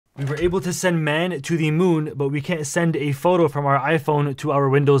We were able to send man to the moon, but we can't send a photo from our iPhone to our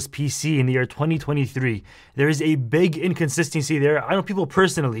Windows PC in the year 2023. There is a big inconsistency there. I know people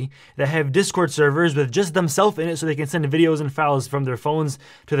personally that have Discord servers with just themselves in it so they can send videos and files from their phones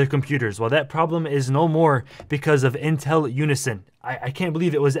to their computers. Well, that problem is no more because of Intel Unison. I can't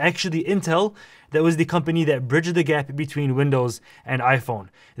believe it was actually Intel that was the company that bridged the gap between Windows and iPhone.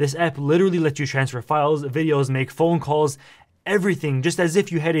 This app literally lets you transfer files, videos, make phone calls, everything just as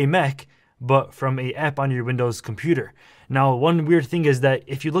if you had a Mac, but from an app on your Windows computer. Now, one weird thing is that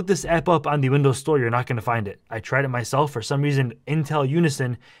if you look this app up on the Windows Store, you're not going to find it. I tried it myself. For some reason, Intel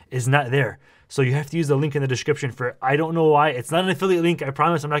Unison is not there. So you have to use the link in the description for, I don't know why. It's not an affiliate link. I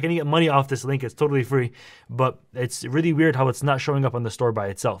promise I'm not going to get money off this link. It's totally free. But it's really weird how it's not showing up on the store by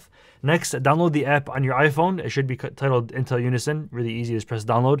itself. Next, download the app on your iPhone. It should be titled Intel Unison. Really easy, just press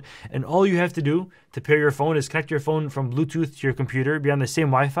download. And all you have to do to pair your phone is connect your phone from Bluetooth to your computer, be on the same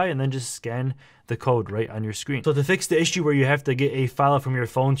Wi-Fi, and then just scan the code right on your screen. So to fix the issue where you have to get a file from your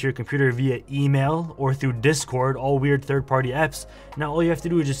phone to your computer via email or through Discord, all weird third-party apps, now all you have to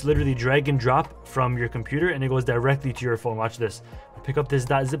do is just literally drag and drop from your computer and it goes directly to your phone. Watch this. Pick up this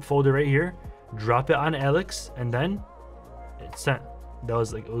 .zip folder right here, drop it on Alex, and then it's sent. That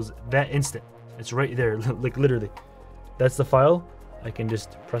was like, it was that instant. It's right there, like literally. That's the file. I can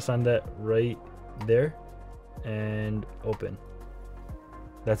just press on that right there and open.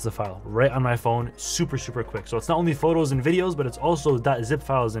 That's the file right on my phone, super quick. So it's not only photos and videos, but it's also .zip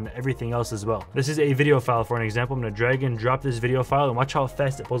files and everything else as well. This is a video file for an example. I'm gonna drag and drop this video file and watch how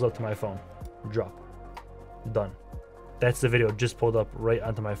fast it pulls up to my phone. Drop, done. That's the video just pulled up right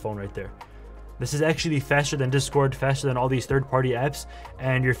onto my phone right there. This is actually faster than Discord, faster than all these third-party apps,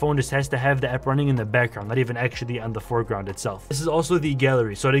 and your phone just has to have the app running in the background, not even actually on the foreground itself. This is also the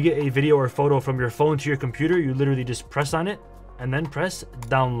gallery. So to get a video or photo from your phone to your computer, you literally just press on it and then press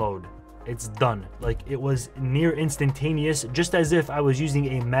download. It's done. Like, it was near instantaneous, just as if I was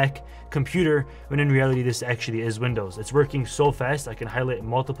using a Mac computer, when in reality this actually is Windows. It's working so fast. I can highlight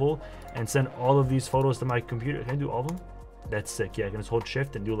multiple and send all of these photos to my computer. Can I do all of them? That's sick. Yeah, I can just hold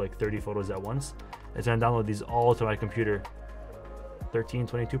shift and do like 30 photos at once. It's gonna download these all to my computer. 13,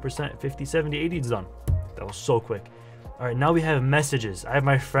 22%, 50, 70, 80, it's done. That was so quick. All right, now we have messages. I have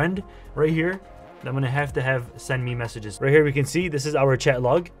my friend right here that I'm gonna have to have send me messages. Right here we can see this is our chat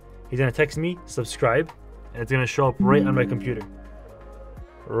log. He's gonna text me, subscribe, and it's gonna show up right on my computer.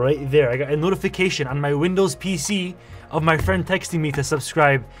 Right there. I got a notification on my Windows PC of my friend texting me to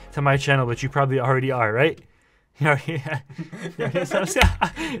subscribe to my channel, which you probably already are, right? Imagine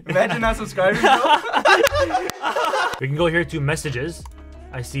not subscribing, bro. We can go here to messages.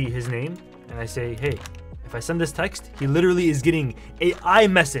 I see his name and I say, hey, if I send this text, he literally is getting a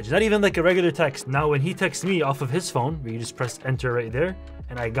iMessage, not even like a regular text. Now when he texts me off of his phone, you just press enter right there,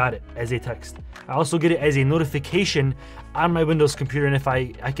 and I got it as a text. I also get it as a notification on my Windows computer, and if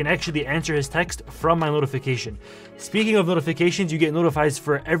I can actually answer his text from my notification. Speaking of notifications, you get notifies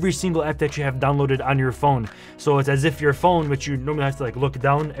for every single app that you have downloaded on your phone. So it's as if your phone, which you normally have to like look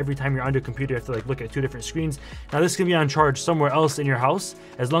down every time you're on your computer, you have to like look at two different screens. Now this can be on charge somewhere else in your house.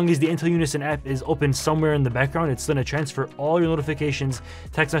 As long as the Intel Unison app is open somewhere in the background, it's gonna transfer all your notifications,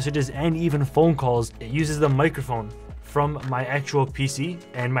 text messages, and even phone calls. It uses the microphone from my actual PC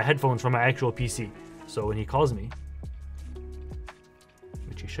and my headphones from my actual PC. So when he calls me,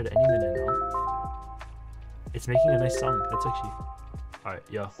 which he should any minute now, it's making a nice sound. That's actually... Alright,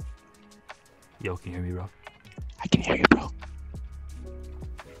 yo. Yo, can you hear me, bro? I can hear you, bro.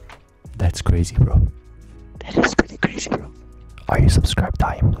 That's crazy, bro. That is pretty crazy, bro. Are you subscribed to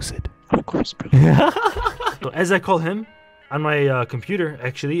I Am Lucid? Of course, bro. So as I call him, on my computer,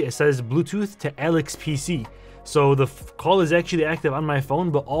 actually, it says Bluetooth to Alex PC. So the call is actually active on my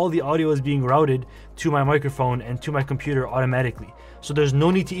phone, but all the audio is being routed to my microphone and to my computer automatically. So there's no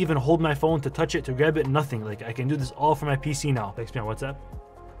need to even hold my phone to touch it, to grab it, nothing. Like, I can do this all from my PC now. Text me on WhatsApp.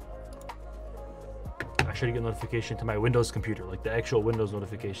 I should get notification to my Windows computer. Like, the actual Windows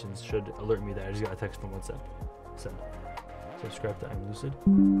notifications should alert me that I just got a text from WhatsApp. Send. Subscribe to I'm Lucid.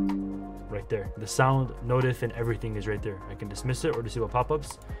 Right there. The sound, notif, and everything is right there. I can dismiss it or disable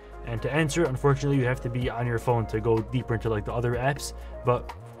pop-ups. And to answer, unfortunately, you have to be on your phone to go deeper into like the other apps,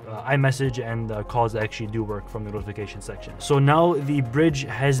 but iMessage and calls actually do work from the notification section. So now the bridge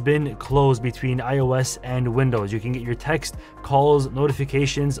has been closed between iOS and Windows. You can get your text, calls,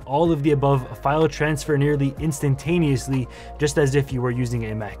 notifications, all of the above, file transfer nearly instantaneously, just as if you were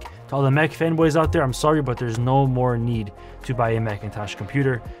using a Mac. To all the Mac fanboys out there, I'm sorry, but there's no more need to buy a Macintosh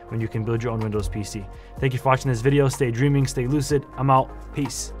computer when you can build your own Windows PC. Thank you for watching this video. Stay dreaming, stay lucid. I'm out.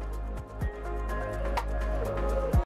 Peace.